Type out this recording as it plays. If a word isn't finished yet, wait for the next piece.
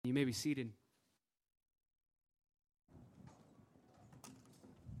You may be seated.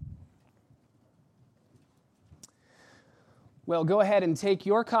 Well, go ahead and take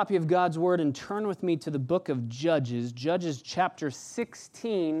your copy of God's Word and turn with me to the book of Judges. Judges chapter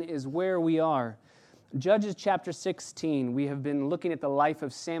 16 is where we are. Judges chapter 16. We have been looking at the life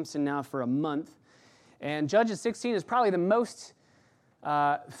of Samson now for a month. And Judges 16 is probably the most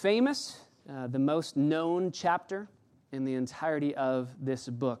famous, the most known chapter in the entirety of this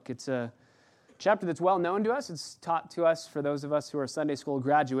book. It's a chapter that's well known to us. It's taught to us for those of us who are Sunday school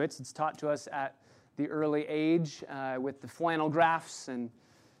graduates. It's taught to us at the early age with the flannel graphs and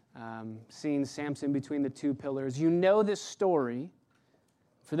seeing Samson between the two pillars. You know this story.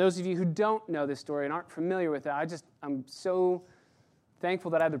 For those of you who don't know this story and aren't familiar with it, I'm so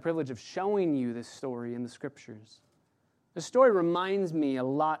thankful that I have the privilege of showing you this story in the Scriptures. The story reminds me a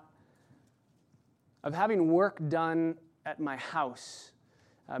lot of having work done at my house.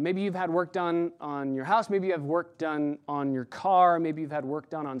 Maybe you've had work done on your house. Maybe you have work done on your car. Maybe you've had work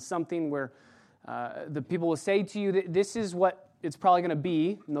done on something where the people will say to you that this is what it's probably going to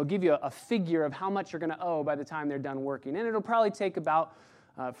be, and they'll give you a figure of how much you're going to owe by the time they're done working. And it'll probably take about,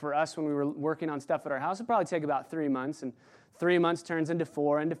 for us when we were working on stuff at our house, it'll probably take about 3 months. And 3 months turns into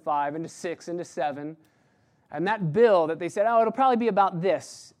 4, into 5, into 6, into 7. And that bill that they said, it'll probably be about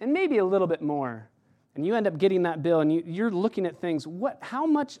this, and maybe a little bit more. And you end up getting that bill, and you're looking at things. How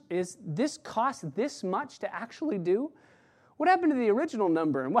much is this cost this much to actually do? What happened to the original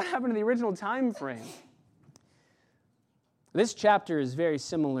number, and what happened to the original time frame? This chapter is very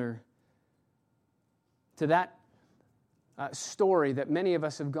similar to that story that many of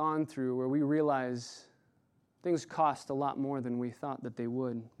us have gone through, where we realize things cost a lot more than we thought that they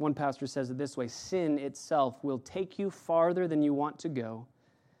would. One pastor says it this way: sin itself will take you farther than you want to go,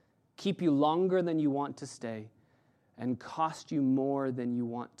 keep you longer than you want to stay, and cost you more than you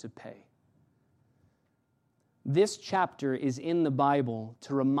want to pay. This chapter is in the Bible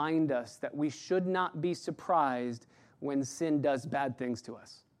to remind us that we should not be surprised when sin does bad things to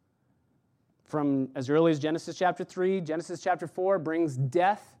us. From as early as Genesis chapter 3, Genesis chapter 4 brings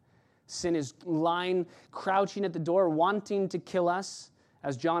death. Sin is lying, crouching at the door, wanting to kill us.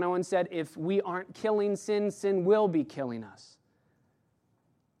 As John Owen said, if we aren't killing sin, sin will be killing us.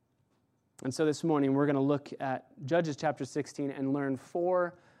 And so this morning we're going to look at Judges chapter 16 and learn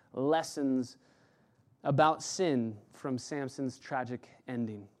 4 lessons about sin from Samson's tragic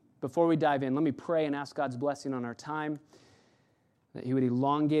ending. Before we dive in, let me pray and ask God's blessing on our time, that He would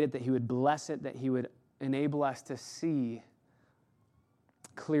elongate it, that He would bless it, that He would enable us to see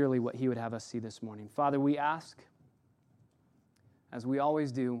clearly what He would have us see this morning. Father, we ask, as we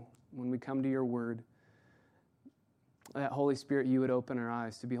always do when we come to Your Word, that Holy Spirit, You would open our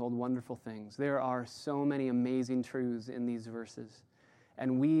eyes to behold wonderful things. There are so many amazing truths in these verses,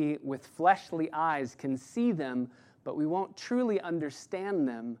 and we, with fleshly eyes, can see them, but we won't truly understand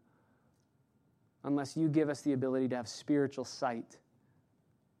them unless You give us the ability to have spiritual sight.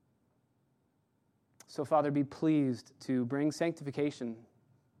 So, Father, be pleased to bring sanctification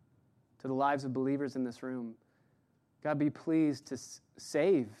to the lives of believers in this room. God, be pleased to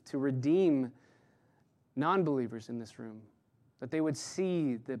save, to redeem non-believers in this room, that they would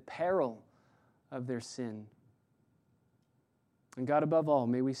see the peril of their sin. And God, above all,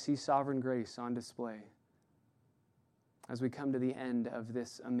 may we see sovereign grace on display as we come to the end of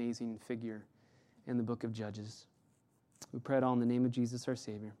this amazing figure in the book of Judges. We pray it all in the name of Jesus, our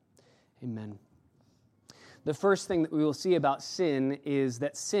Savior. Amen. The first thing that we will see about sin is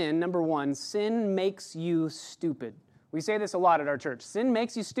that sin, number one, sin makes you stupid. We say this a lot at our church. Sin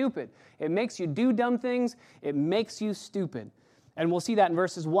makes you stupid. It makes you do dumb things. It makes you stupid. And we'll see that in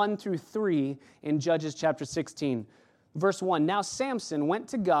verses 1 through 3 in Judges chapter 16. Verse 1, now Samson went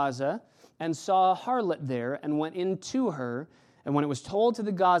to Gaza and saw a harlot there and went in to her. And when it was told to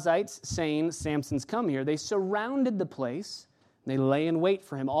the Gazites, saying, Samson's come here, they surrounded the place. And they lay in wait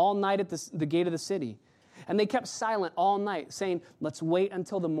for him all night at the gate of the city. And they kept silent all night, saying, let's wait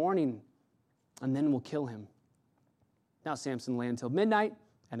until the morning, and then we'll kill him. Now Samson lay until midnight,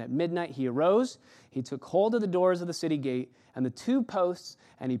 and at midnight he arose. He took hold of the doors of the city gate and the 2 posts,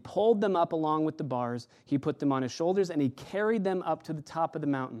 and he pulled them up along with the bars. He put them on his shoulders, and he carried them up to the top of the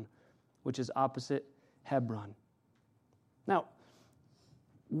mountain, which is opposite Hebron. Now,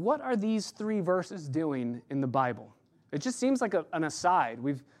 what are these 3 verses doing in the Bible? It just seems like an aside.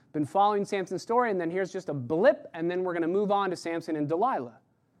 We've been following Samson's story, and then here's just a blip, and then we're going to move on to Samson and Delilah.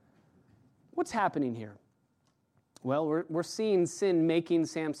 What's happening here? Well, we're seeing sin making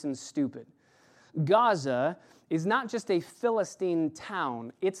Samson stupid. Gaza is not just a Philistine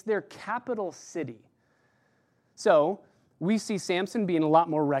town, it's their capital city. So, we see Samson being a lot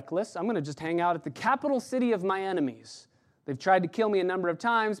more reckless. I'm going to just hang out at the capital city of my enemies. They've tried to kill me a number of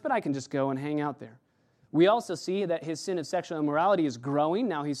times, but I can just go and hang out there. We also see that his sin of sexual immorality is growing.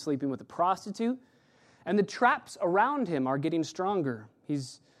 Now he's sleeping with a prostitute. And the traps around him are getting stronger.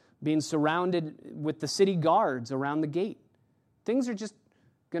 He's being surrounded with the city guards around the gate. Things are just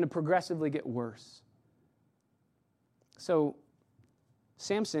going to progressively get worse. So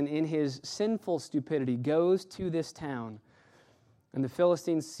Samson, in his sinful stupidity, goes to this town, and the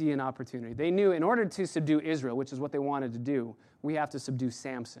Philistines see an opportunity. They knew in order to subdue Israel, which is what they wanted to do, we have to subdue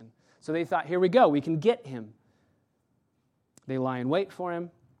Samson. So they thought, here we go, we can get him. They lie in wait for him.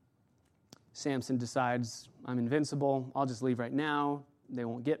 Samson decides, I'm invincible, I'll just leave right now, they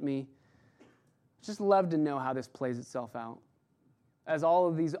won't get me. Just love to know how this plays itself out. As all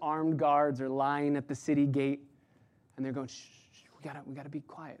of these armed guards are lying at the city gate, and they're going, shh, we gotta be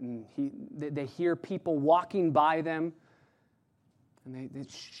quiet. And they hear people walking by them, and they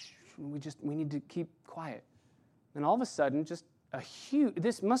shh, we need to keep quiet. And all of a sudden, just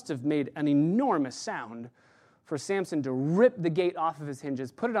this must have made an enormous sound for Samson to rip the gate off of his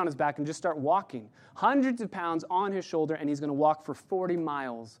hinges, put it on his back, and just start walking. Hundreds of pounds on his shoulder, and he's going to walk for 40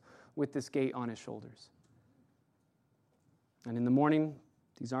 miles with this gate on his shoulders. And in the morning,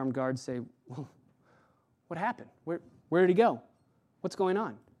 these armed guards say, well, what happened? Where did he go? What's going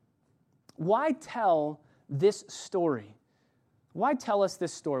on? Why tell this story? Why tell us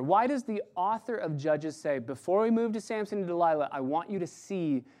this story? Why does the author of Judges say, before we move to Samson and Delilah, I want you to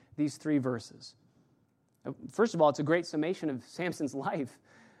see these 3 verses? First of all, it's a great summation of Samson's life.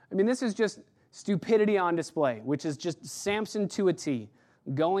 I mean, this is just stupidity on display, which is just Samson to a T.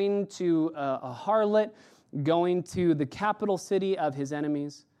 Going to a harlot, going to the capital city of his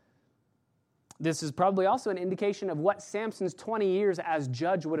enemies. This is probably also an indication of what Samson's 20 years as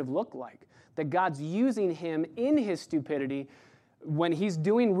judge would have looked like. That God's using him in his stupidity. When he's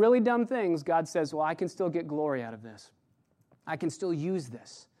doing really dumb things, God says, well, I can still get glory out of this. I can still use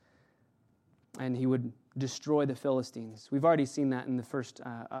this. And he would destroy the Philistines. We've already seen that in the first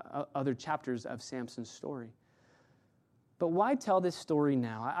other chapters of Samson's story. But why tell this story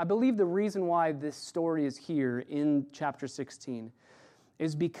now? I believe the reason why this story is here in chapter 16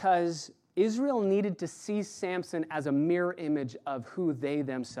 is because Israel needed to see Samson as a mirror image of who they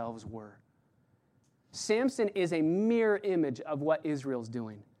themselves were. Samson is a mirror image of what Israel's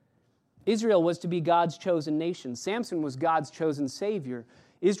doing. Israel was to be God's chosen nation. Samson was God's chosen savior.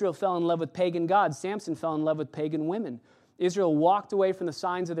 Israel fell in love with pagan gods. Samson fell in love with pagan women. Israel walked away from the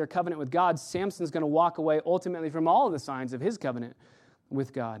signs of their covenant with God. Samson's going to walk away ultimately from all of the signs of his covenant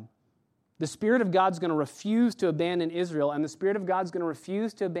with God. The Spirit of God's going to refuse to abandon Israel, and the Spirit of God's going to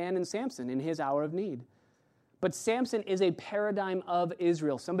refuse to abandon Samson in his hour of need. But Samson is a paradigm of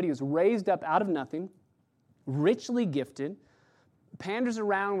Israel, somebody who's raised up out of nothing, richly gifted, panders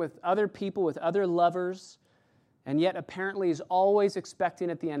around with other people, with other lovers, and yet apparently is always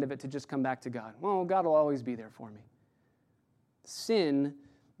expecting at the end of it to just come back to God. Well, God will always be there for me. Sin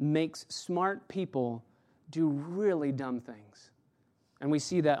makes smart people do really dumb things. And we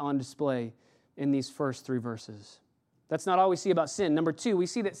see that on display in these first 3 verses. That's not all we see about sin. Number 2, we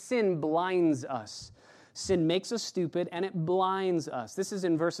see that sin blinds us. Sin makes us stupid, and it blinds us. This is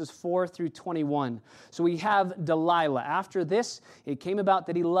in verses 4 through 21. So we have Delilah. After this, it came about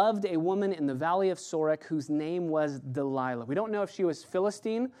that he loved a woman in the valley of Sorek whose name was Delilah. We don't know if she was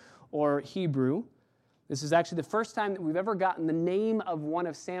Philistine or Hebrew. This is actually the first time that we've ever gotten the name of one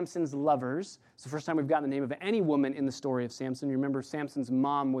of Samson's lovers. It's the first time we've gotten the name of any woman in the story of Samson. You remember, Samson's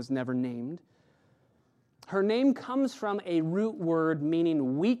mom was never named. Her name comes from a root word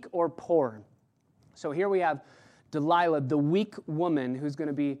meaning weak or poor. So here we have Delilah, the weak woman who's going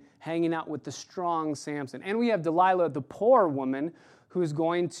to be hanging out with the strong Samson. And we have Delilah, the poor woman, who's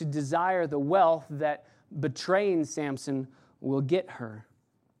going to desire the wealth that betraying Samson will get her.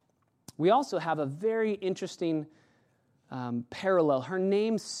 We also have a very interesting parallel. Her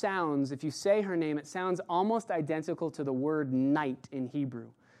name sounds, if you say her name, it sounds almost identical to the word night in Hebrew,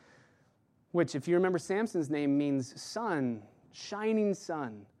 which, if you remember, Samson's name means sun, shining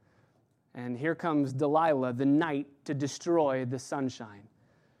sun. And here comes Delilah, the night, to destroy the sunshine.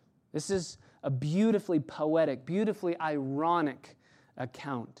 This is a beautifully poetic, beautifully ironic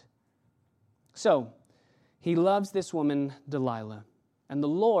account. So, he loves this woman, Delilah. And the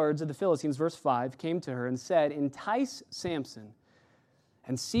lords of the Philistines, verse 5, came to her and said, entice Samson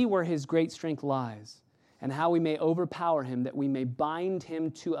and see where his great strength lies and how we may overpower him, that we may bind him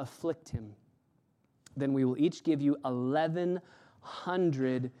to afflict him. Then we will each give you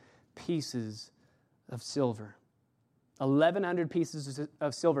 1,100 pieces of silver. 1,100 pieces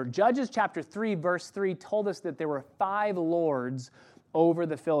of silver. Judges chapter 3, verse 3 told us that there were 5 lords over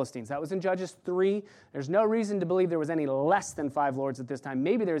the Philistines. That was in Judges 3. There's no reason to believe there was any less than 5 lords at this time.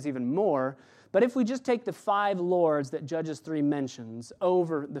 Maybe there's even more. But if we just take the 5 lords that Judges 3 mentions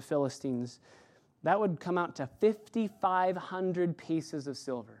over the Philistines, that would come out to 5,500 pieces of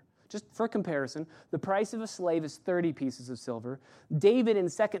silver. Just for comparison, the price of a slave is 30 pieces of silver. David in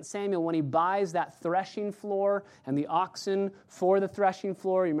 2 Samuel, when he buys that threshing floor and the oxen for the threshing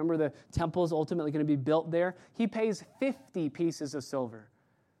floor, you remember the temple is ultimately going to be built there, he pays 50 pieces of silver.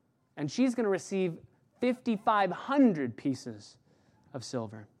 And she's going to receive 5,500 pieces of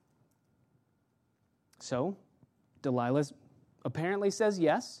silver. So, Delilah apparently says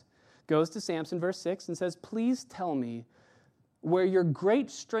yes, goes to Samson, verse 6, and says, "Please tell me where your great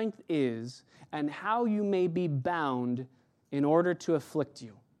strength is and how you may be bound in order to afflict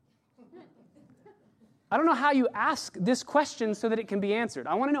you." I don't know how you ask this question so that it can be answered.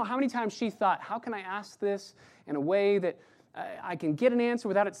 I want to know how many times she thought, how can I ask this in a way that I can get an answer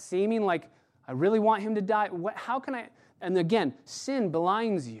without it seeming like I really want him to die? How can I? And again, sin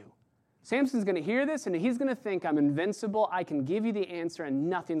blinds you. Samson's going to hear this and he's going to think, I'm invincible, I can give you the answer and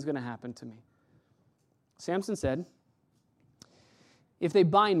nothing's going to happen to me. Samson said, "If they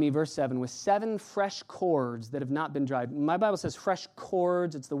bind me," verse 7, "with 7 fresh cords that have not been dried." My Bible says fresh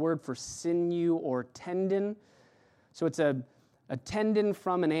cords. It's the word for sinew or tendon. So it's a tendon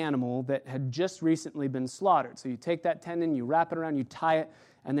from an animal that had just recently been slaughtered. So you take that tendon, you wrap it around, you tie it,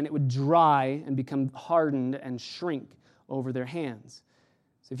 and then it would dry and become hardened and shrink over their hands.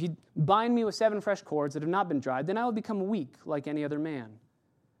 So if you bind me with 7 fresh cords that have not been dried, then I will become weak like any other man.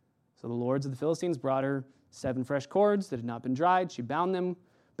 So the lords of the Philistines brought her 7 fresh cords that had not been dried. She bound him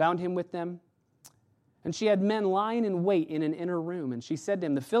with them. And she had men lying in wait in an inner room. And she said to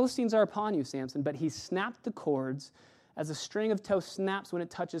him, "The Philistines are upon you, Samson." But he snapped the cords as a string of tow snaps when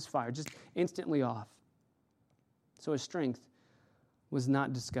it touches fire, just instantly off. So his strength was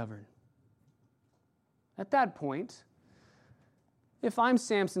not discovered. At that point, if I'm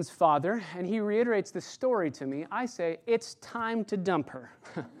Samson's father and he reiterates this story to me, I say, it's time to dump her.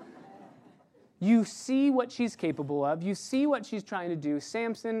 You see what she's capable of. You see what she's trying to do.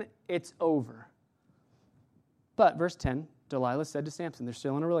 Samson, it's over. But, verse 10, Delilah said to Samson, they're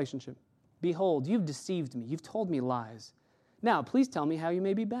still in a relationship, "Behold, you've deceived me. You've told me lies. Now, please tell me how you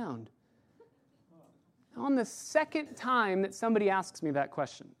may be bound." On the second time that somebody asks me that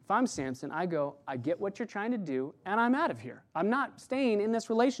question, if I'm Samson, I go, I get what you're trying to do, and I'm out of here. I'm not staying in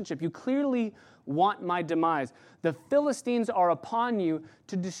this relationship. You clearly want my demise. The Philistines are upon you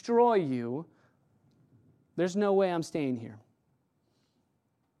to destroy you. There's no way I'm staying here.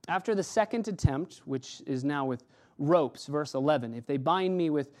 After the second attempt, which is now with ropes, verse 11, "If they bind me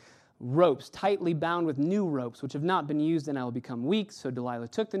with ropes, tightly bound with new ropes, which have not been used, then I will become weak." So Delilah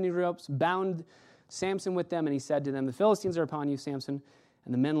took the new ropes, bound Samson with them, and he said to them, "The Philistines are upon you, Samson,"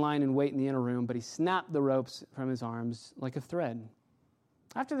 and the men lying in wait in the inner room, but he snapped the ropes from his arms like a thread.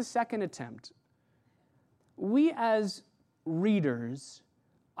 After the second attempt, we as readers,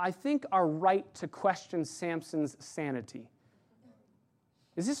 I think, are right to question Samson's sanity.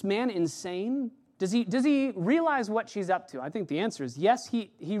 Is this man insane? Does he realize what she's up to? I think the answer is yes,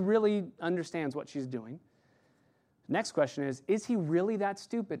 he really understands what she's doing. Next question is he really that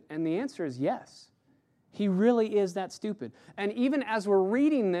stupid? And the answer is yes. He really is that stupid. And even as we're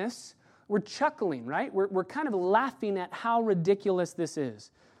reading this, we're chuckling, right? We're kind of laughing at how ridiculous this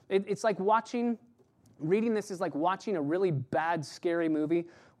is. It's like reading this is like watching a really bad, scary movie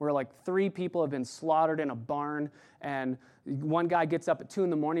where like 3 people have been slaughtered in a barn, and one guy gets up at 2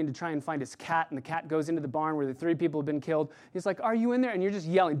 a.m. to try and find his cat, and the cat goes into the barn where the 3 people have been killed. He's like, "Are you in there?" And you're just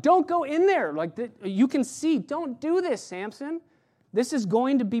yelling, "Don't go in there!" Like you can see, don't do this, Samson. This is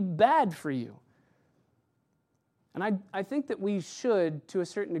going to be bad for you. And I think that we should, to a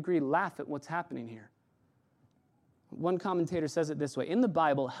certain degree, laugh at what's happening here. One commentator says it this way: in the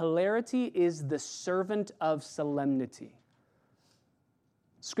Bible, hilarity is the servant of solemnity.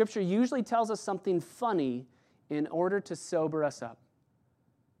 Scripture usually tells us something funny in order to sober us up.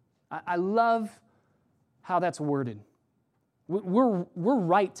 I love how that's worded. We're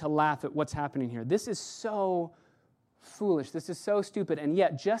right to laugh at what's happening here. This is so foolish. This is so stupid. And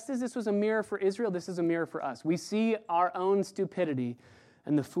yet, just as this was a mirror for Israel, this is a mirror for us. We see our own stupidity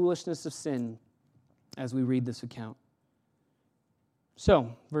and the foolishness of sin as we read this account.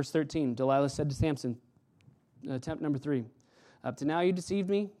 So, verse 13, Delilah said to Samson, attempt number 3, "Up to now you deceived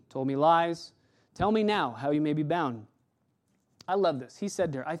me, told me lies. Tell me now how you may be bound." I love this. He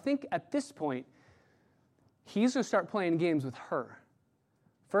said to her, I think at this point, he's going to start playing games with her.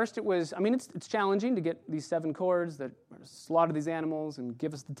 First it was, it's challenging to get these 7 cords that slaughter these animals and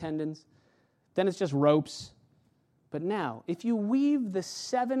give us the tendons. Then it's just ropes. But now, if you weave the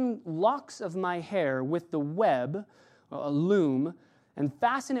 7 locks of my hair with the web, a loom, and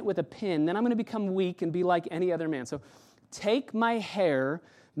fasten it with a pin, then I'm going to become weak and be like any other man. So take my hair,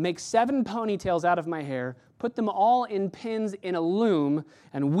 make 7 ponytails out of my hair, put them all in pins in a loom,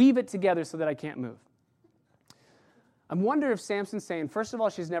 and weave it together so that I can't move. I wonder if Samson's saying, first of all,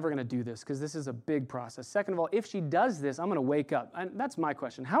 she's never going to do this because this is a big process. Second of all, if she does this, I'm going to wake up. And that's my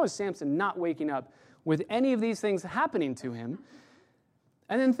question. How is Samson not waking up with any of these things happening to him?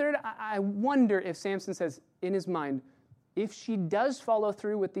 And then third, I wonder if Samson says in his mind, if she does follow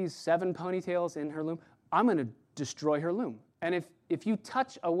through with these 7 ponytails in her loom, I'm going to destroy her loom. And if you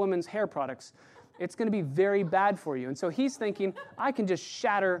touch a woman's hair products, it's going to be very bad for you. And so he's thinking, I can just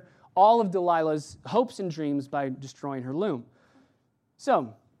shatter all of Delilah's hopes and dreams by destroying her loom.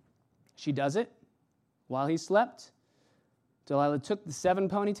 So she does it while he slept. Delilah took the 7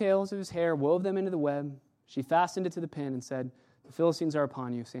 ponytails of his hair, wove them into the web. She fastened it to the pin and said, the Philistines are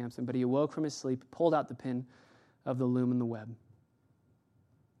upon you, Samson. But he awoke from his sleep, pulled out the pin of the loom and the web.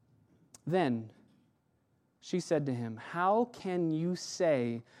 Then she said to him, how can you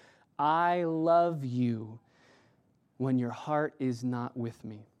say, I love you, when your heart is not with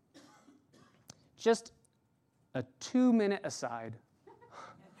me? Just a 2-minute aside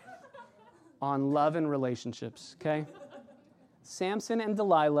on love and relationships, okay? Samson and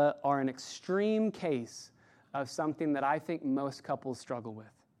Delilah are an extreme case of something that I think most couples struggle with.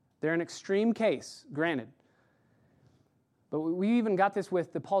 They're an extreme case, granted. But we even got this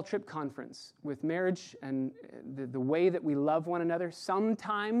with the Paul Tripp Conference, with marriage and the way that we love one another.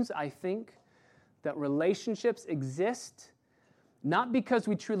 Sometimes I think that relationships exist not because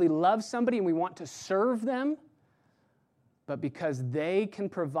we truly love somebody and we want to serve them, but because they can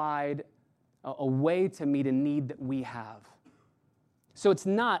provide a way to meet a need that we have. So it's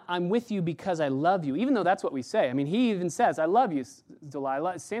not, I'm with you because I love you, even though that's what we say. He even says, I love you,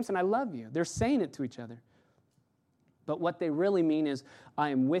 Delilah. Samson, I love you. They're saying it to each other. But what they really mean is, I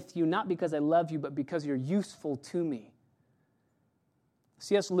am with you not because I love you, but because you're useful to me.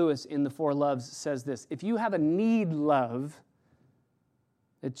 C.S. Lewis in The Four Loves says this, if you have a need love,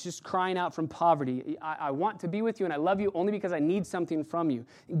 it's just crying out from poverty. I want to be with you and I love you only because I need something from you.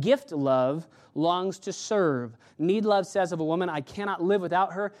 Gift love longs to serve. Need love says of a woman, I cannot live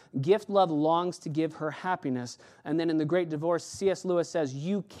without her. Gift love longs to give her happiness. And then in The Great Divorce, C.S. Lewis says,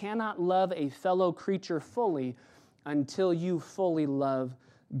 you cannot love a fellow creature fully until you fully love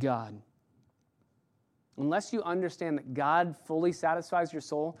God. Unless you understand that God fully satisfies your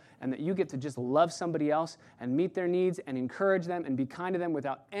soul and that you get to just love somebody else and meet their needs and encourage them and be kind to them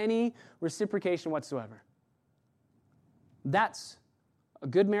without any reciprocation whatsoever. That's a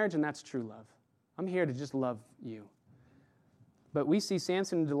good marriage and that's true love. I'm here to just love you. But we see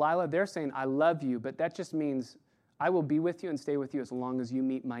Samson and Delilah, they're saying, I love you, but that just means I will be with you and stay with you as long as you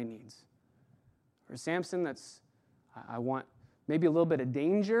meet my needs. For Samson, I want maybe a little bit of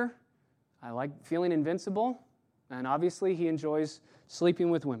danger. I like feeling invincible, and obviously he enjoys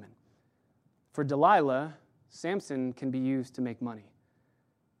sleeping with women. For Delilah, Samson can be used to make money.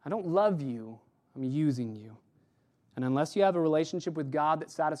 I don't love you, I'm using you. And unless you have a relationship with God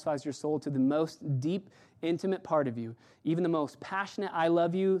that satisfies your soul to the most deep, intimate part of you, even the most passionate I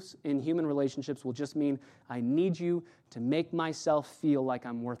love yous in human relationships will just mean I need you to make myself feel like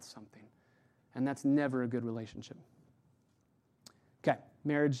I'm worth something. And that's never a good relationship. Okay,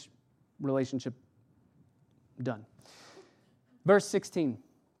 marriage, relationship, done. Verse 16.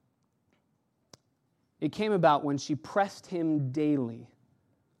 It came about when she pressed him daily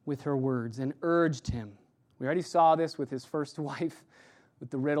with her words and urged him. We already saw this with his first wife, with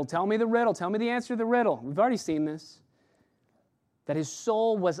the riddle. Tell me the riddle. Tell me the answer to the riddle. We've already seen this. That his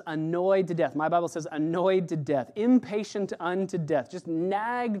soul was annoyed to death. My Bible says annoyed to death, impatient unto death, just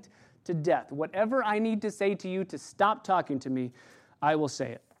nagged to death. Whatever I need to say to you to stop talking to me, I will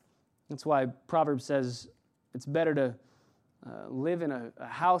say it. That's why Proverbs says it's better to live in a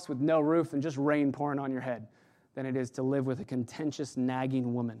house with no roof and just rain pouring on your head than it is to live with a contentious,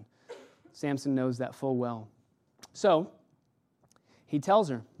 nagging woman. Samson knows that full well. So, he tells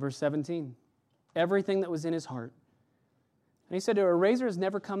her, verse 17, everything that was in his heart. And he said to her, a razor has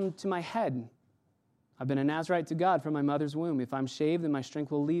never come to my head. I've been a Nazirite to God from my mother's womb. If I'm shaved, then my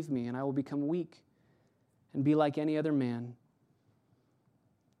strength will leave me, and I will become weak and be like any other man.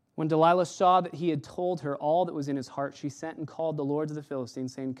 When Delilah saw that he had told her all that was in his heart, she sent and called the lords of the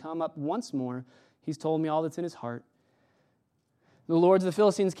Philistines, saying, come up once more. He's told me all that's in his heart. The lords of the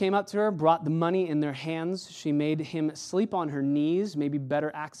Philistines came up to her, brought the money in their hands. She made him sleep on her knees, maybe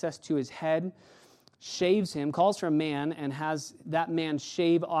better access to his head, shaves him, calls for a man, and has that man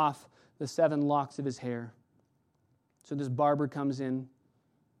shave off the 7 locks of his hair. So this barber comes in,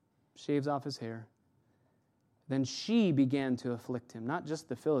 shaves off his hair. Then she began to afflict him, not just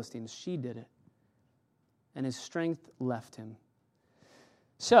the Philistines, she did it. And his strength left him.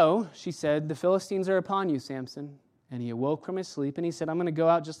 So she said, "The Philistines are upon you, Samson." And he awoke from his sleep, and he said, "I'm going to go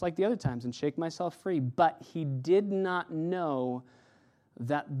out just like the other times and shake myself free." But he did not know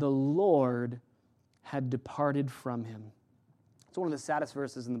that the Lord had departed from him. It's one of the saddest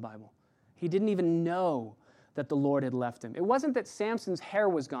verses in the Bible. He didn't even know that the Lord had left him. It wasn't that Samson's hair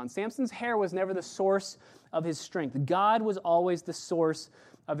was gone. Samson's hair was never the source of his strength. God was always the source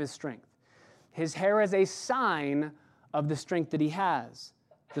of his strength. His hair is a sign of the strength that he has.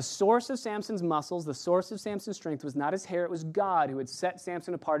 The source of Samson's muscles, the source of Samson's strength was not his hair, it was God who had set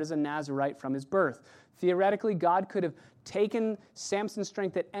Samson apart as a Nazirite from his birth. Theoretically, God could have taken Samson's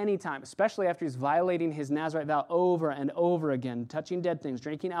strength at any time, especially after he's violating his Nazirite vow over and over again, touching dead things,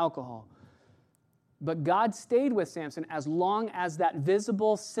 drinking alcohol. But God stayed with Samson as long as that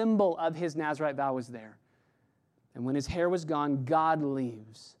visible symbol of his Nazirite vow was there. And when his hair was gone, God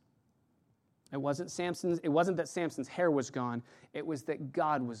leaves. It wasn't that Samson's hair was gone. It was that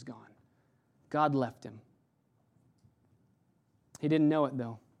God was gone. God left him. He didn't know it,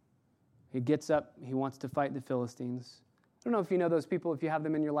 though. He gets up. He wants to fight the Philistines. I don't know if you know those people, if you have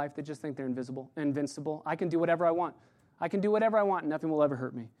them in your life, that just think they're invincible. I can do whatever I want. I can do whatever I want, and nothing will ever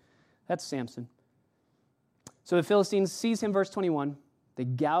hurt me. That's Samson. So the Philistines seize him, verse 21. They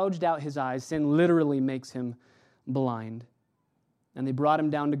gouged out his eyes. Sin literally makes him blind. And they brought him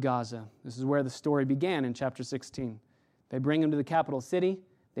down to Gaza. This is where the story began in chapter 16. They bring him to the capital city.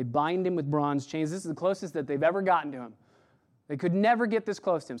 They bind him with bronze chains. This is the closest that they've ever gotten to him. They could never get this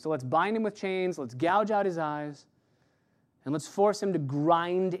close to him. So let's bind him with chains. Let's gouge out his eyes. And let's force him to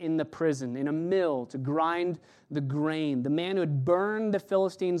grind in the prison, in a mill, to grind the grain. The man who had burned the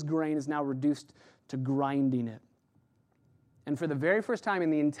Philistines' grain is now reduced to grinding it. And for the very first time in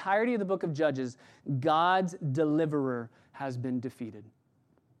the entirety of the book of Judges, God's deliverer has been defeated.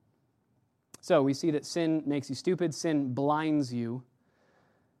 So we see that sin makes you stupid, sin blinds you.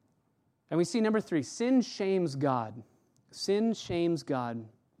 And we see number 3, sin shames God. Sin shames God.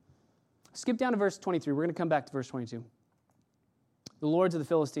 Skip down to verse 23. We're going to come back to verse 22. The lords of the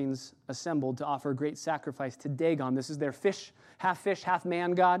Philistines assembled to offer a great sacrifice to Dagon. This is their fish, half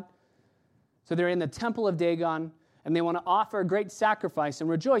man god. So they're in the temple of Dagon, and they want to offer a great sacrifice and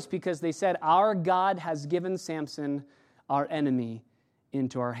rejoice because they said, "Our God has given Samson, our enemy,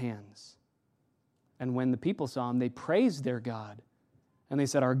 into our hands." And when the people saw him, they praised their God. And they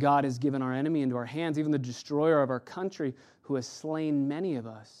said, "Our God has given our enemy into our hands, even the destroyer of our country, who has slain many of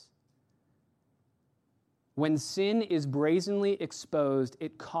us." When sin is brazenly exposed,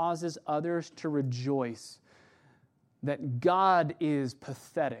 it causes others to rejoice that God is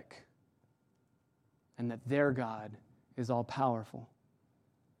pathetic and that their God is all-powerful.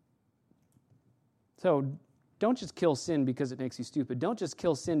 So don't just kill sin because it makes you stupid. Don't just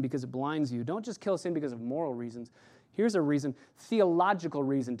kill sin because it blinds you. Don't just kill sin because of moral reasons. Here's a reason, theological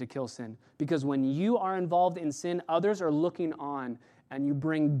reason to kill sin. Because when you are involved in sin, others are looking on, and you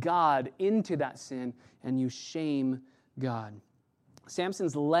bring God into that sin, and you shame God.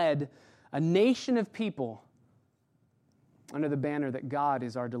 Samson's led a nation of people under the banner that God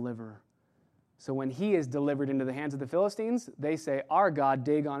is our deliverer. So when he is delivered into the hands of the Philistines, they say, "Our God,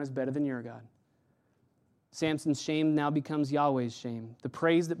 Dagon, is better than your God." Samson's shame now becomes Yahweh's shame. The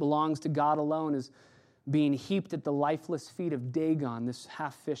praise that belongs to God alone is being heaped at the lifeless feet of Dagon, this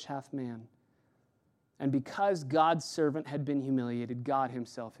half fish, half man. And because God's servant had been humiliated, God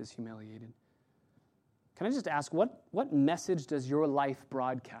himself is humiliated. Can I just ask, what message does your life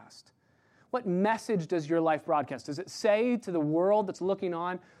broadcast? What message does your life broadcast? Does it say to the world that's looking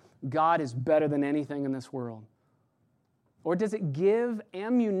on, God is better than anything in this world? Or does it give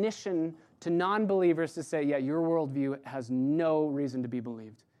ammunition to non-believers to say, yeah, your worldview has no reason to be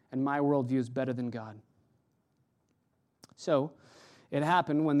believed, and my worldview is better than God? So it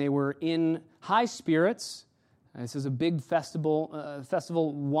happened when they were in high spirits. This is a big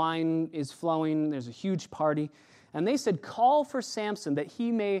festival. Wine is flowing. There's a huge party. And they said, "Call for Samson that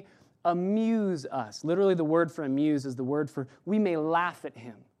he may amuse us." Literally, the word for amuse is the word for we may laugh at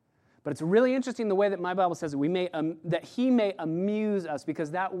him. But it's really interesting the way that my Bible says it. That he may amuse us,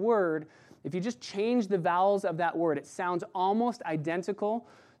 because that word, if you just change the vowels of that word, it sounds almost identical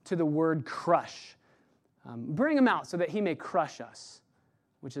to the word crush. Bring him out so that he may crush us,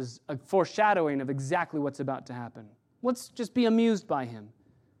 which is a foreshadowing of exactly what's about to happen. Let's just be amused by him.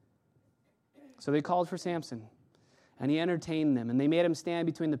 So they called for Samson, and he entertained them, and they made him stand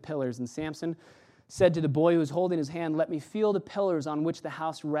between the pillars. And Samson said to the boy who was holding his hand, "Let me feel the pillars on which the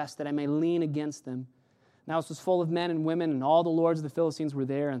house rests, that I may lean against them." The house was full of men and women, and all the lords of the Philistines were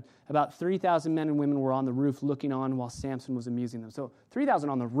there, and about 3,000 men and women were on the roof looking on while Samson was amusing them. So 3,000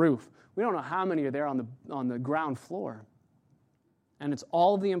 on the roof. We don't know how many are there on the ground floor. And it's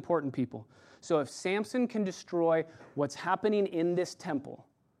all of the important people. So if Samson can destroy what's happening in this temple,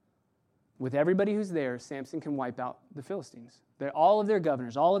 with everybody who's there, Samson can wipe out the Philistines. All of their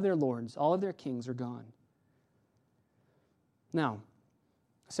governors, all of their lords, all of their kings are gone. Now,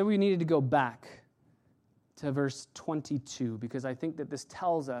 so we needed to go back to verse 22, because I think that this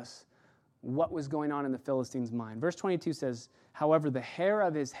tells us what was going on in the Philistines' mind. Verse 22 says, "However, the hair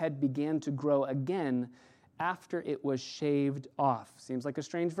of his head began to grow again after it was shaved off." Seems like a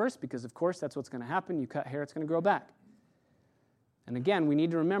strange verse, because of course that's what's going to happen. You cut hair, it's going to grow back. And again, we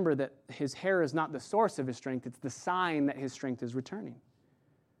need to remember that his hair is not the source of his strength, it's the sign that his strength is returning.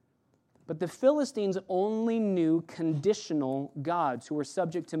 But the Philistines only knew conditional gods who were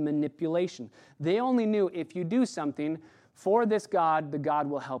subject to manipulation. They only knew if you do something for this god, the god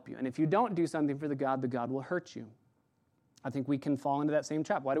will help you. And if you don't do something for the god will hurt you. I think we can fall into that same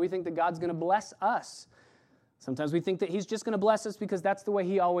trap. Why do we think that God's going to bless us? Sometimes we think that he's just going to bless us because that's the way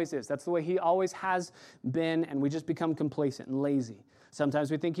he always is. That's the way he always has been, and we just become complacent and lazy. Sometimes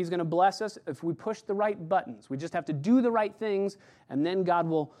we think he's going to bless us if we push the right buttons. We just have to do the right things, and then God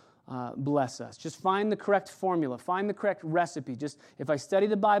will bless us. Just find the correct formula. Find the correct recipe. Just if I study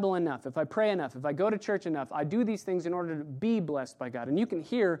the Bible enough, if I pray enough, if I go to church enough, I do these things in order to be blessed by God. And you can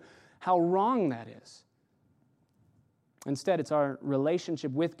hear how wrong that is. Instead, it's our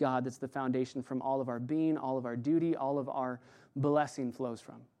relationship with God that's the foundation from all of our being, all of our duty, all of our blessing flows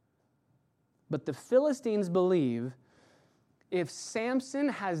from. But the Philistines believe if Samson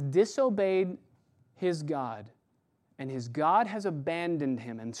has disobeyed his God, and his God has abandoned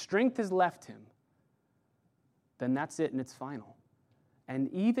him, and strength has left him, then that's it, and it's final. And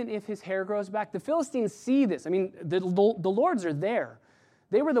even if his hair grows back, the Philistines see this. I mean, the lords are there.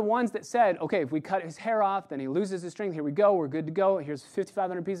 They were the ones that said, okay, if we cut his hair off, then he loses his strength. Here we go. We're good to go. Here's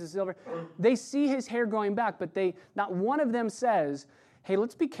 5,500 pieces of silver. They see his hair growing back, but not one of them says, hey,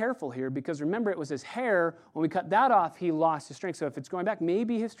 let's be careful here, because remember, it was his hair. When we cut that off, he lost his strength. So if it's growing back,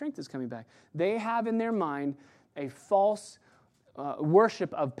 maybe his strength is coming back. They have in their mind a false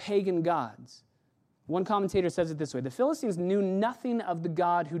worship of pagan gods. One commentator says it this way: the Philistines knew nothing of the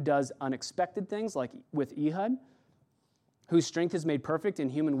God who does unexpected things, like with Ehud, whose strength is made perfect in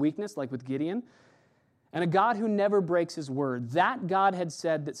human weakness, like with Gideon, and a God who never breaks his word. That God had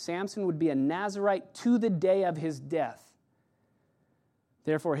said that Samson would be a Nazirite to the day of his death.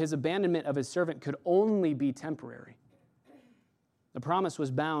 Therefore, his abandonment of his servant could only be temporary. The promise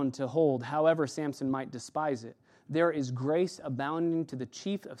was bound to hold, however Samson might despise it. There is grace abounding to the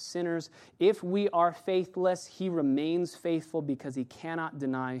chief of sinners. If we are faithless, he remains faithful because he cannot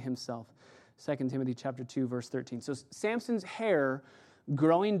deny himself. 2 Timothy chapter 2, verse 13. So Samson's hair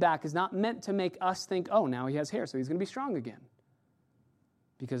growing back is not meant to make us think, oh, now he has hair, so he's going to be strong again,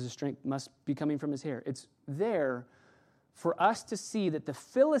 because his strength must be coming from his hair. It's there for us to see that the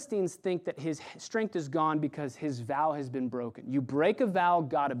Philistines think that his strength is gone because his vow has been broken. You break a vow,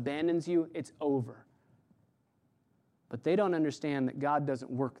 God abandons you, it's over. But they don't understand that God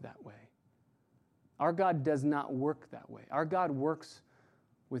doesn't work that way. Our God does not work that way. Our God works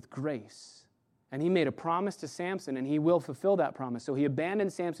with grace. And he made a promise to Samson, and he will fulfill that promise. So he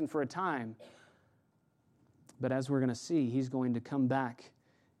abandoned Samson for a time. But as we're going to see, he's going to come back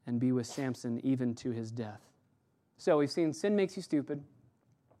and be with Samson even to his death. So we've seen sin makes you stupid.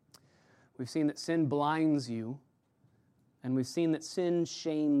 We've seen that sin blinds you. And we've seen that sin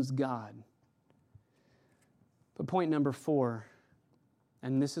shames God. But point number 4,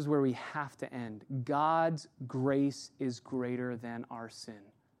 and this is where we have to end. God's grace is greater than our sin.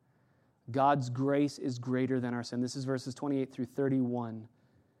 God's grace is greater than our sin. This is verses 28 through 31.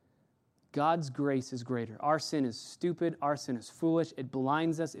 God's grace is greater. Our sin is stupid. Our sin is foolish. It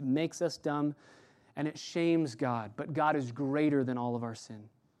blinds us. It makes us dumb. And it shames God. But God is greater than all of our sin.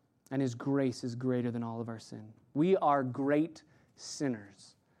 And his grace is greater than all of our sin. We are great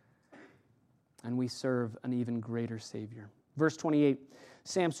sinners. And we serve an even greater Savior. Verse 28,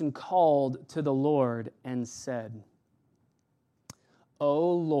 Samson called to the Lord and said,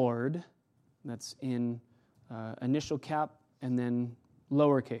 O Lord, that's in initial cap and then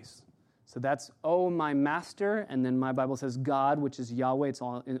lowercase. So that's, O my master, and then my Bible says God, which is Yahweh, it's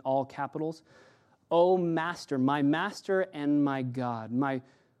all in all capitals. O master and my God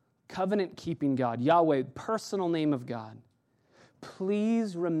covenant-keeping God, Yahweh, personal name of God,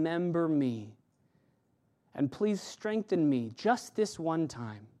 please remember me and please strengthen me just this one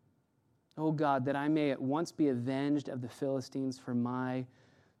time, O God, that I may at once be avenged of the Philistines for my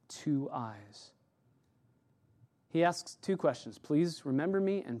 2 eyes. He asks 2 questions. Please remember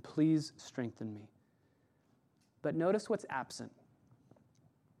me and please strengthen me. But notice what's absent.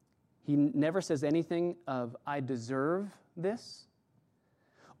 He never says anything of, I deserve this,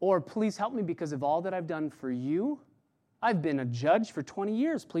 or please help me because of all that I've done for you. I've been a judge for 20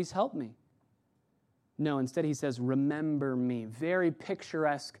 years. Please help me. No, instead he says, remember me. Very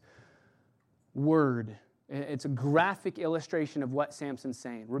picturesque word. It's a graphic illustration of what Samson's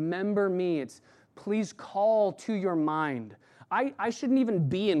saying. Remember me. It's please call to your mind. I shouldn't even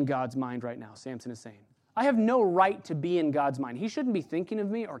be in God's mind right now, Samson is saying. I have no right to be in God's mind. He shouldn't be thinking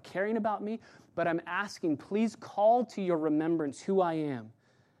of me or caring about me, but I'm asking, please call to your remembrance who I am.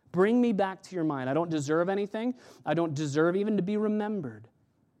 Bring me back to your mind. I don't deserve anything. I don't deserve even to be remembered.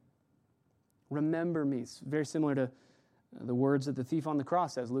 Remember me. It's very similar to the words that the thief on the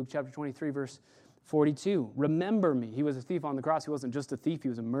cross says, Luke chapter 23, verse 42. Remember me. He was a thief on the cross. He wasn't just a thief. He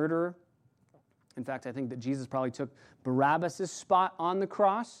was a murderer. In fact, I think that Jesus probably took Barabbas' spot on the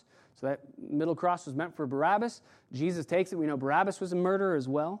cross. So that middle cross was meant for Barabbas. Jesus takes it. We know Barabbas was a murderer as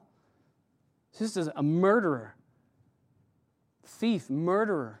well. So this is a murderer, thief,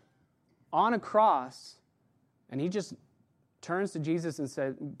 murderer on a cross. And he just turns to Jesus and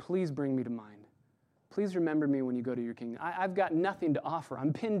said, please bring me to mind. Please remember me when you go to your kingdom. I've got nothing to offer.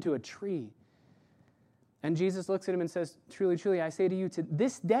 I'm pinned to a tree. And Jesus looks at him and says, truly, truly, I say to you, to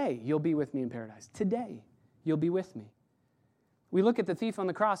this day you'll be with me in paradise. Today you'll be with me. We look at the thief on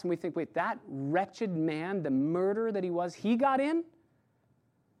the cross and we think, wait, that wretched man, the murderer that he was, he got in?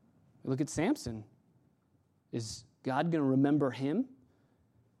 We look at Samson. Is God going to remember him?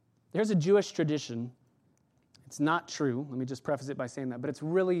 There's a Jewish tradition. It's not true. Let me just preface it by saying that. But it's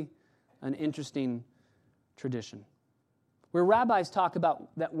really an interesting tradition, where rabbis talk about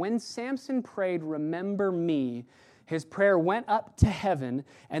that when Samson prayed, remember me, his prayer went up to heaven,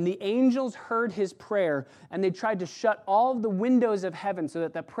 and the angels heard his prayer, and they tried to shut all of the windows of heaven so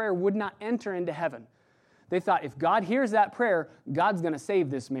that prayer would not enter into heaven. They thought, if God hears that prayer, God's going to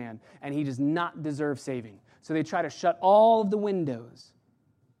save this man, and he does not deserve saving. So they try to shut all of the windows.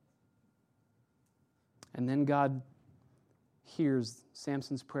 And then God hears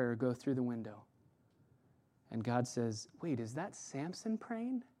Samson's prayer go through the window. And God says, wait, is that Samson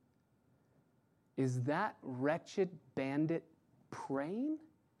praying? Is that wretched bandit praying?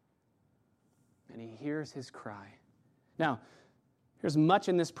 And he hears his cry. Now, there's much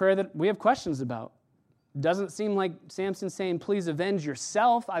in this prayer that we have questions about. Doesn't seem like Samson's saying, please avenge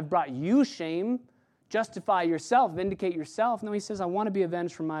yourself. I've brought you shame. Justify yourself. Vindicate yourself. No, he says, I want to be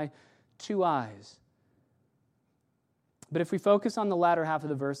avenged for my 2 eyes. But if we focus on the latter half of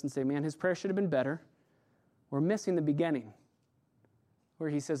the verse and say, man, his prayer should have been better, we're missing the beginning, where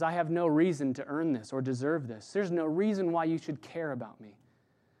he says, I have no reason to earn this or deserve this. There's no reason why you should care about me.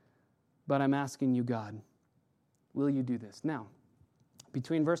 But I'm asking you, God, will you do this? Now,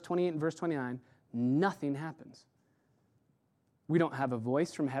 between verse 28 and verse 29, nothing happens. We don't have a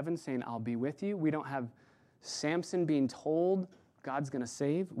voice from heaven saying, I'll be with you. We don't have Samson being told God's going to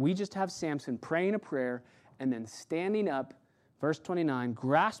save. We just have Samson praying a prayer and then standing up, verse 29,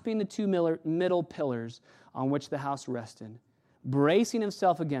 grasping the 2 middle pillars on which the house rested, bracing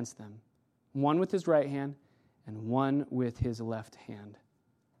himself against them, one with his right hand and one with his left hand.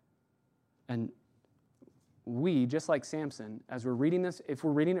 And we, just like Samson, as we're reading this, if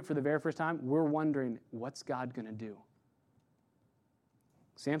we're reading it for the very first time, we're wondering, what's God going to do?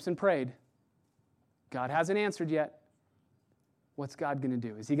 Samson prayed. God hasn't answered yet. What's God going to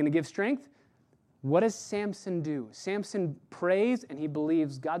do? Is he going to give strength? What does Samson do? Samson prays and he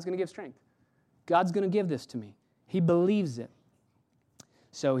believes God's going to give strength. God's going to give this to me. He believes it.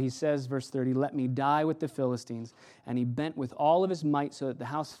 So he says, verse 30, let me die with the Philistines. And he bent with all of his might so that the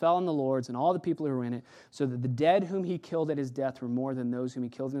house fell on the lords and all the people who were in it, so that the dead whom he killed at his death were more than those whom he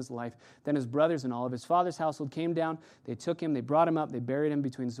killed in his life. Then his brothers and all of his father's household came down. They took him, they brought him up, they buried him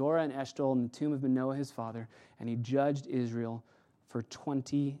between Zorah and Eshtaol in the tomb of Manoah his father. And he judged Israel for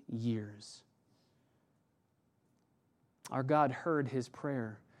 20 years. Our God heard his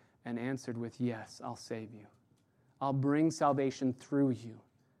prayer and answered with, yes, I'll save you. I'll bring salvation through you.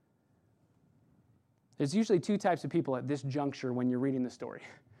 There's usually 2 types of people at this juncture when you're reading the story.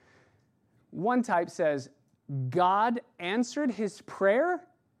 One type says, God answered his prayer?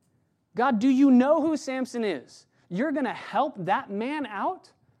 God, do you know who Samson is? You're going to help that man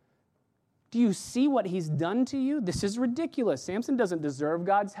out? Do you see what he's done to you? This is ridiculous. Samson doesn't deserve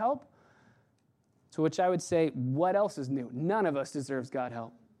God's help. To which I would say, what else is new? None of us deserves God's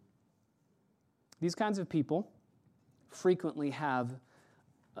help. These kinds of people frequently have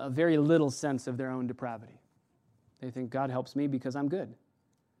a very little sense of their own depravity. They think God helps me because I'm good.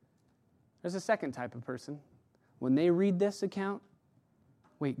 There's a second type of person. When they read this account,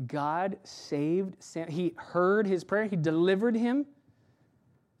 wait, God saved Samson. He heard his prayer. He delivered him.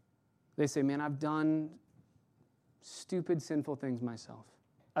 They say, man, I've done stupid, sinful things myself.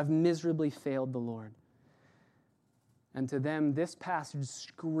 I've miserably failed the Lord. And to them, this passage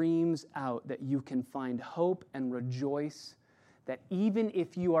screams out that you can find hope and rejoice, that even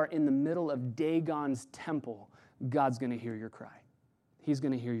if you are in the middle of Dagon's temple, God's going to hear your cry. He's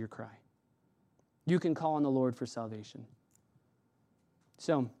going to hear your cry. You can call on the Lord for salvation.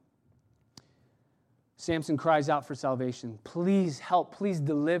 So, Samson cries out for salvation. Please help, please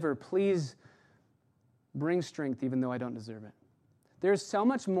deliver, please bring strength even though I don't deserve it. There's so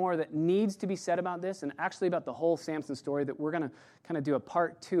much more that needs to be said about this, and actually about the whole Samson story, that we're going to kind of do a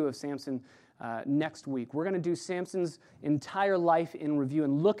part 2 of Samson next week. We're going to do Samson's entire life in review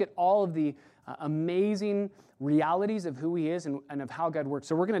and look at all of the amazing realities of who he is and of how God works.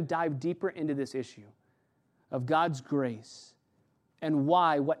 So we're going to dive deeper into this issue of God's grace and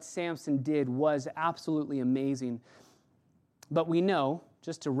why what Samson did was absolutely amazing. But we know,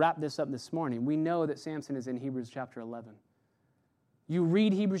 just to wrap this up this morning, we know that Samson is in Hebrews chapter 11. You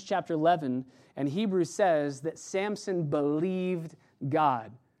read Hebrews chapter 11, and Hebrews says that Samson believed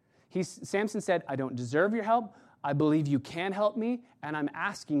God. Samson said, I don't deserve your help. I believe you can help me, and I'm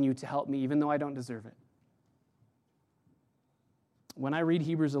asking you to help me even though I don't deserve it. When I read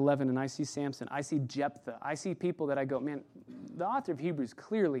Hebrews 11 and I see Samson, I see Jephthah, I see people that I go, man, the author of Hebrews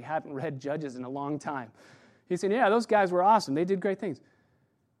clearly hadn't read Judges in a long time. He said, yeah, those guys were awesome. They did great things.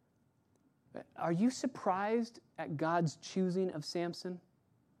 Are you surprised at God's choosing of Samson?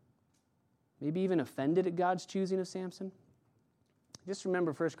 Maybe even offended at God's choosing of Samson? Just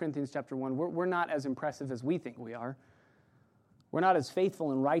remember 1 Corinthians chapter 1. We're not as impressive as we think we are. We're not as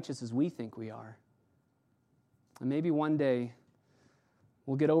faithful and righteous as we think we are. And maybe one day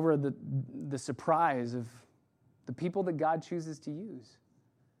we'll get over the surprise of the people that God chooses to use.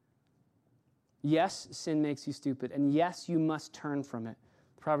 Yes, sin makes you stupid. And yes, you must turn from it.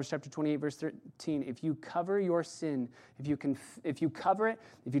 Proverbs chapter 28, verse 13, if you cover your sin, if you cover it,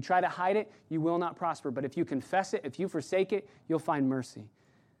 if you try to hide it, you will not prosper. But if you confess it, if you forsake it, you'll find mercy.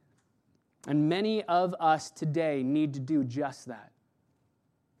 And many of us today need to do just that.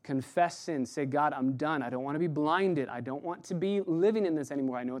 Confess sin. Say, God, I'm done. I don't want to be blinded. I don't want to be living in this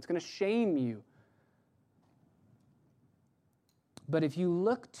anymore. I know it's going to shame you. But if you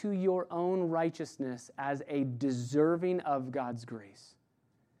look to your own righteousness as a deserving of God's grace,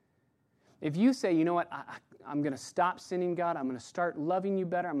 if you say, you know what, I'm going to stop sinning, God, I'm going to start loving you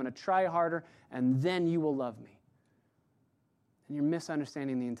better, I'm going to try harder, and then you will love me, and you're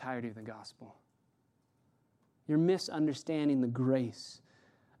misunderstanding the entirety of the gospel. You're misunderstanding the grace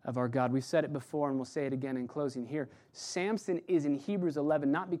of our God. We've said it before, and we'll say it again in closing here. Samson is in Hebrews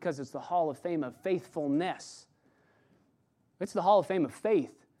 11 not because it's the Hall of Fame of faithfulness. It's the Hall of Fame of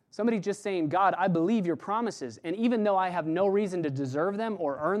faith. Somebody just saying, God, I believe your promises, and even though I have no reason to deserve them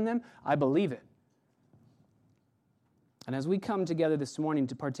or earn them, I believe it. And as we come together this morning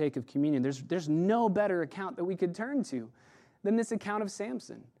to partake of communion, there's no better account that we could turn to than this account of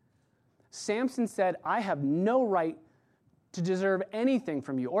Samson. Samson said, I have no right to deserve anything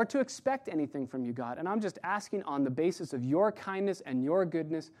from you or to expect anything from you, God. And I'm just asking on the basis of your kindness and your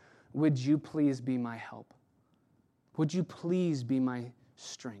goodness, would you please be my help? Would you please be my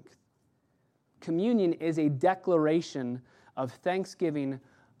strength? Communion is a declaration of thanksgiving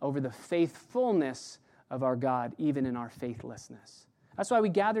over the faithfulness of our God, even in our faithlessness. That's why we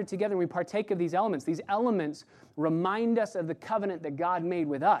gather together and we partake of these elements. These elements remind us of the covenant that God made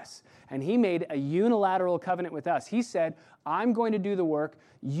with us. And he made a unilateral covenant with us. He said, I'm going to do the work.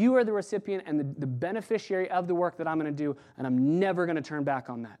 You are the recipient and the beneficiary of the work that I'm going to do, and I'm never going to turn back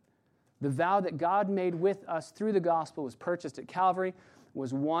on that. The vow that God made with us through the gospel was purchased at Calvary,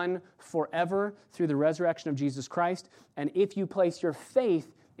 was won forever through the resurrection of Jesus Christ. And if you place your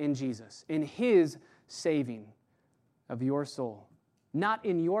faith in Jesus, in his saving of your soul, not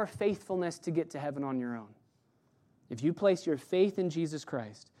in your faithfulness to get to heaven on your own, if you place your faith in Jesus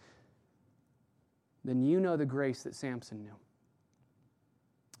Christ, then you know the grace that Samson knew.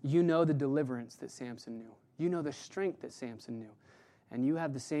 You know the deliverance that Samson knew. You know the strength that Samson knew. And you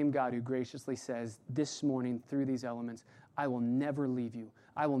have the same God who graciously says this morning through these elements, I will never leave you.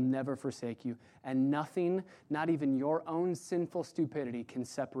 I will never forsake you. And nothing, not even your own sinful stupidity, can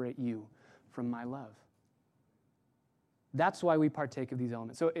separate you from my love. That's why we partake of these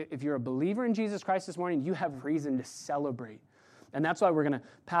elements. So if you're a believer in Jesus Christ this morning, you have reason to celebrate. And that's why we're going to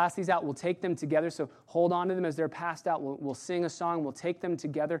pass these out. We'll take them together. So hold on to them as they're passed out. We'll sing a song. We'll take them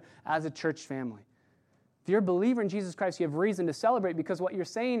together as a church family. If you're a believer in Jesus Christ, you have reason to celebrate, because what you're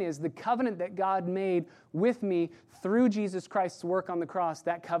saying is the covenant that God made with me through Jesus Christ's work on the cross,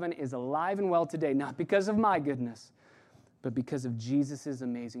 that covenant is alive and well today, not because of my goodness, but because of Jesus'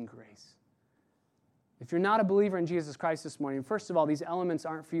 amazing grace. If you're not a believer in Jesus Christ this morning, first of all, these elements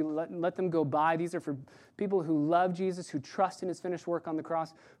aren't for you. Let them go by. These are for people who love Jesus, who trust in his finished work on the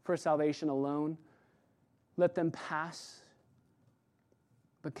cross for salvation alone. Let them pass.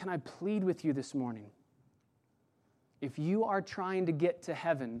 But can I plead with you this morning? If you are trying to get to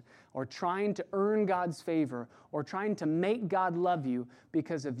heaven, or trying to earn God's favor, or trying to make God love you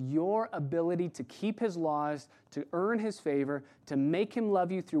because of your ability to keep his laws, to earn his favor, to make him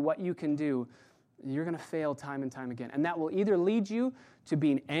love you through what you can do, you're going to fail time and time again. And that will either lead you to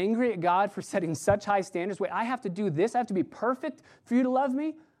being angry at God for setting such high standards. Wait, I have to do this? I have to be perfect for you to love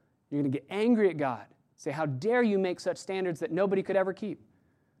me? You're going to get angry at God. Say, how dare you make such standards that nobody could ever keep?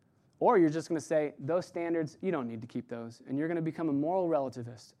 Or you're just going to say, those standards, you don't need to keep those. And you're going to become a moral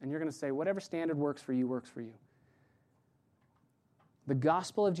relativist. And you're going to say, whatever standard works for you, works for you. The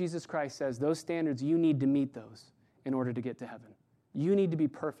gospel of Jesus Christ says those standards, you need to meet those in order to get to heaven. You need to be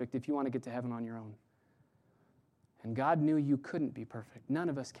perfect if you want to get to heaven on your own. And God knew you couldn't be perfect. None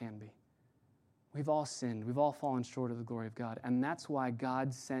of us can be. We've all sinned. We've all fallen short of the glory of God. And that's why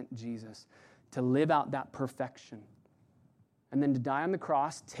God sent Jesus to live out that perfection. And then to die on the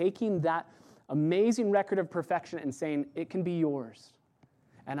cross, taking that amazing record of perfection and saying, it can be yours.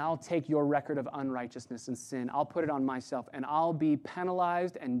 And I'll take your record of unrighteousness and sin. I'll put it on myself. And I'll be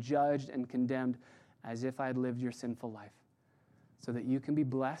penalized and judged and condemned as if I had lived your sinful life, so that you can be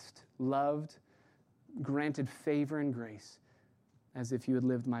blessed, loved, granted favor and grace, as if you had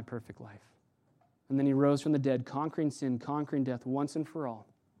lived my perfect life. And then he rose from the dead, conquering sin, conquering death once and for all,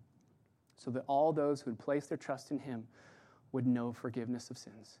 so that all those who would place their trust in him would know forgiveness of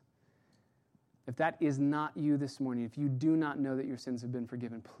sins. If that is not you this morning, if you do not know that your sins have been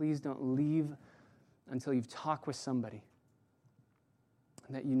forgiven, please don't leave until you've talked with somebody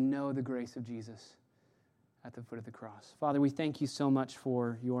and that you know the grace of Jesus at the foot of the cross. Father, we thank you so much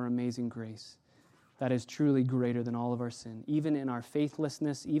for your amazing grace that is truly greater than all of our sin. Even in our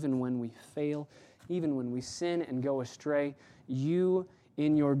faithlessness, even when we fail, even when we sin and go astray, you,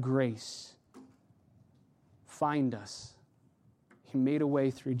 in your grace, find us. You made a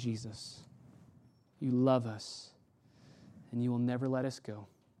way through Jesus. You love us, and you will never let us go.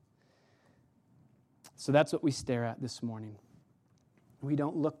 So that's what we stare at this morning. We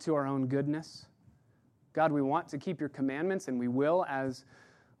don't look to our own goodness. God, we want to keep your commandments, and we will as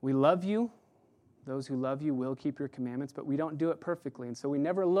we love you. Those who love you will keep your commandments, but we don't do it perfectly. And so we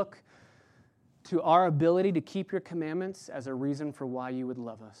never look to our ability to keep your commandments as a reason for why you would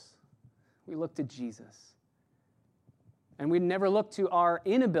love us. We look to Jesus. And we never look to our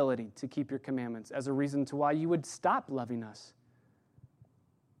inability to keep your commandments as a reason to why you would stop loving us.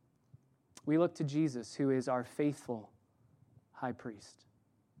 We look to Jesus, who is our faithful high priest.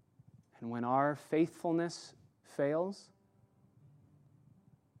 And when our faithfulness fails,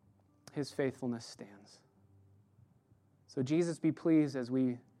 his faithfulness stands. So Jesus, be pleased as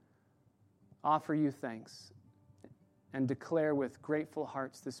we offer you thanks and declare with grateful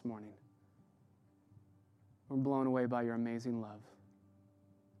hearts this morning, we're blown away by your amazing love.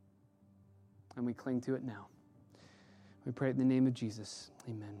 And we cling to it now. We pray it in the name of Jesus.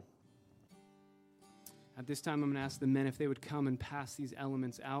 Amen. At this time, I'm going to ask the men if they would come and pass these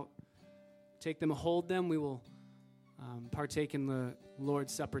elements out. Take them, hold them. We will partake in the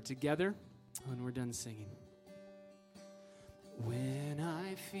Lord's Supper together when we're done singing. When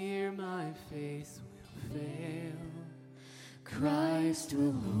I fear my faith will fail, Christ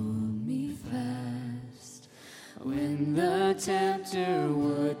will hold me fast. When the tempter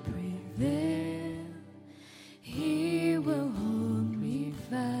would prevail, he will hold me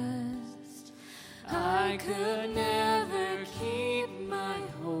fast. I could never keep my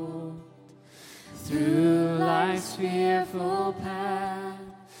hold through life's fearful path,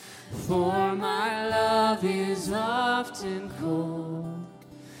 for my love is often cold.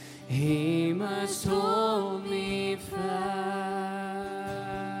 He must hold me fast.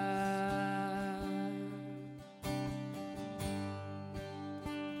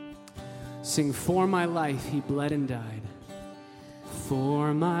 Sing, for my life he bled and died.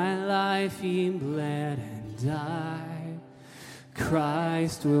 For my life he bled and died.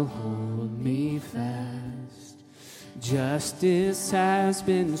 Christ will hold me fast. Justice has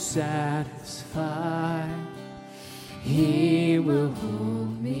been satisfied. He will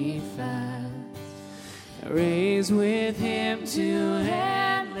hold me fast. Raise with him to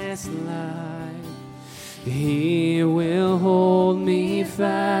endless life. He will hold me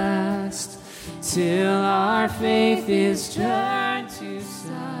fast till our faith is turned to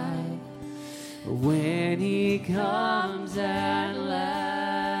sight. When he comes at last,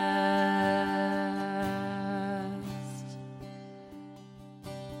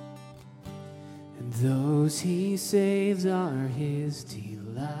 and those he saves are his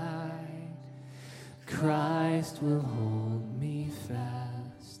delight. Christ will hold me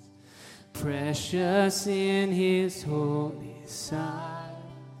fast, precious in his holy sight.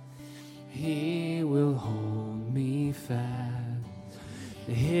 He will hold me fast.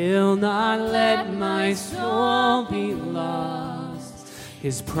 He'll not let my soul be lost.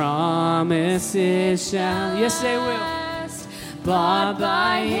 His promises shall, yes, they will, bought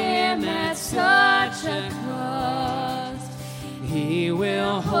by him at such a cost. He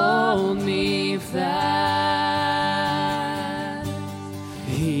will hold me fast.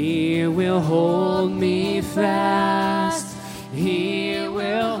 He will hold me fast. He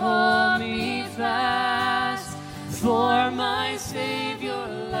will hold me fast. For my Savior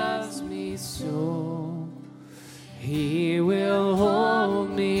loves me so. He will hold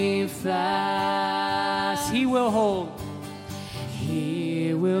me fast. He will hold.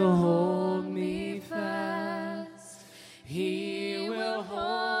 He will hold me fast. He will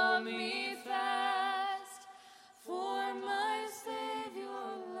hold me fast. For my Savior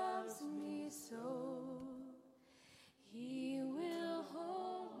loves me so. He will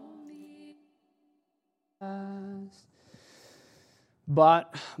hold me fast.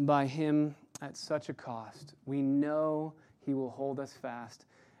 Bought by him at such a cost. We know he will hold us fast.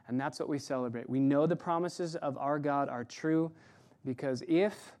 And that's what we celebrate. We know the promises of our God are true, because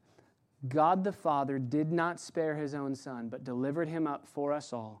if God the Father did not spare his own Son, but delivered him up for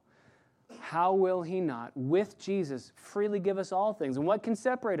us all, how will he not, with Jesus, freely give us all things? And what can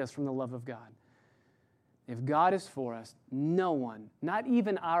separate us from the love of God? If God is for us, no one, not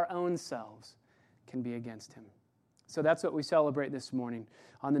even our own selves, can be against him. So that's what we celebrate this morning.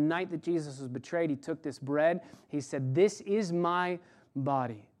 On the night that Jesus was betrayed, he took this bread. He said, "This is my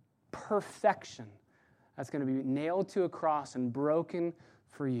body." Perfection. That's going to be nailed to a cross and broken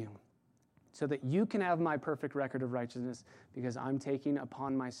for you, so that you can have my perfect record of righteousness, because I'm taking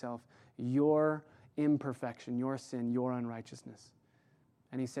upon myself your imperfection, your sin, your unrighteousness.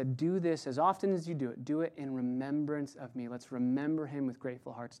 And he said, do this as often as you do it in remembrance of me. Let's remember him with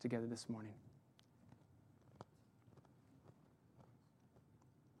grateful hearts together this morning.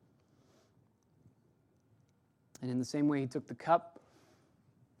 And in the same way, he took the cup.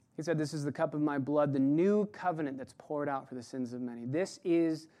 He said, "This is the cup of my blood, the new covenant that's poured out for the sins of many." This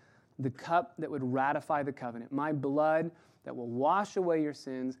is the cup that would ratify the covenant. My blood that will wash away your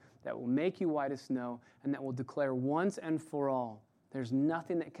sins, that will make you white as snow, and that will declare once and for all, there's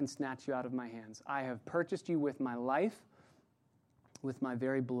nothing that can snatch you out of my hands. I have purchased you with my life, with my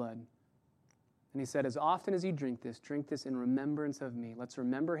very blood. And he said, as often as you drink this in remembrance of me. Let's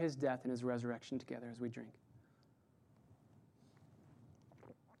remember his death and his resurrection together as we drink.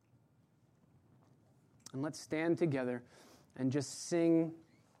 And let's stand together and just sing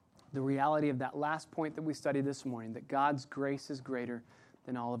the reality of that last point that we studied this morning, that God's grace is greater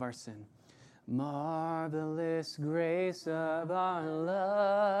than all of our sin. Marvelous grace of our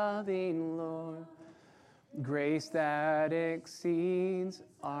loving Lord, grace that exceeds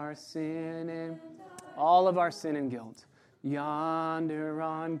our sin and all of our sin and guilt. Yonder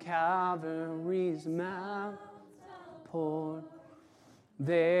on Calvary's mount poured,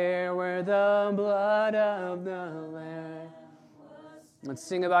 there where the blood of the Lamb. Let's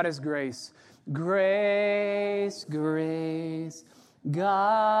sing about his grace. Grace, grace,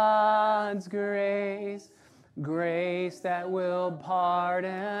 God's grace, grace that will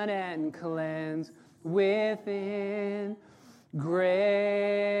pardon and cleanse within.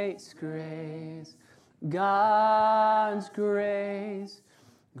 Grace, grace, God's grace,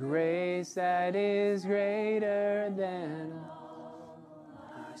 grace that is greater than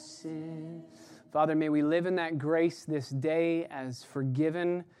our sin. Father, may we live in that grace this day as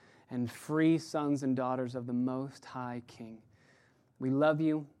forgiven and free sons and daughters of the Most High King. We love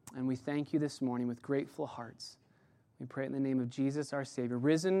you and we thank you this morning with grateful hearts. We pray in the name of Jesus, our Savior,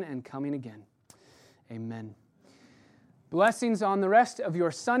 risen and coming again. Amen. Blessings on the rest of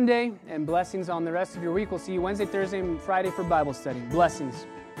your Sunday and blessings on the rest of your week. We'll see you Wednesday, Thursday, and Friday for Bible study. Blessings.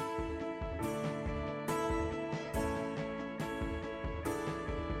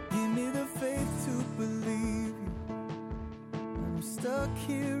 Give me the faith to believe you. stuck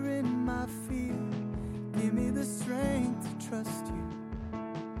here in my fear. Give me the strength to trust you.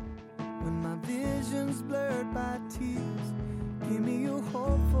 When my vision's blurred by tears, give me your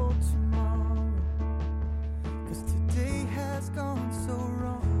hope for tomorrow. 'Cause today has gone so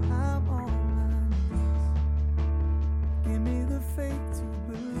wrong, I'm on my knees. Give me the faith to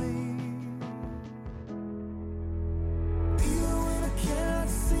believe. Even when I cannot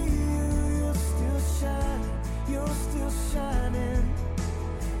see you, you're still shining, you're still shining.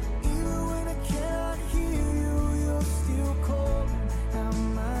 Even when I cannot hear you, you're still calling out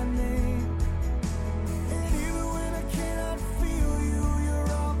my name. And even when I cannot feel you, your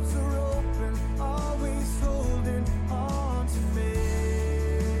arms are open, always holding on to me.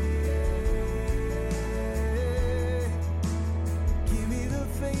 Give me the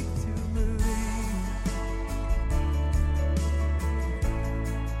faith to believe.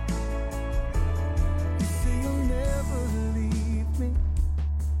 You say you'll never leave me,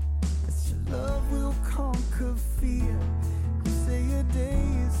 that your love will conquer fear. You say your day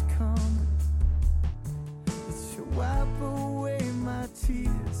is coming, that you'll wipe away my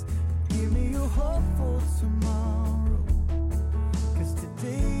tears. Give me your hope for tomorrow.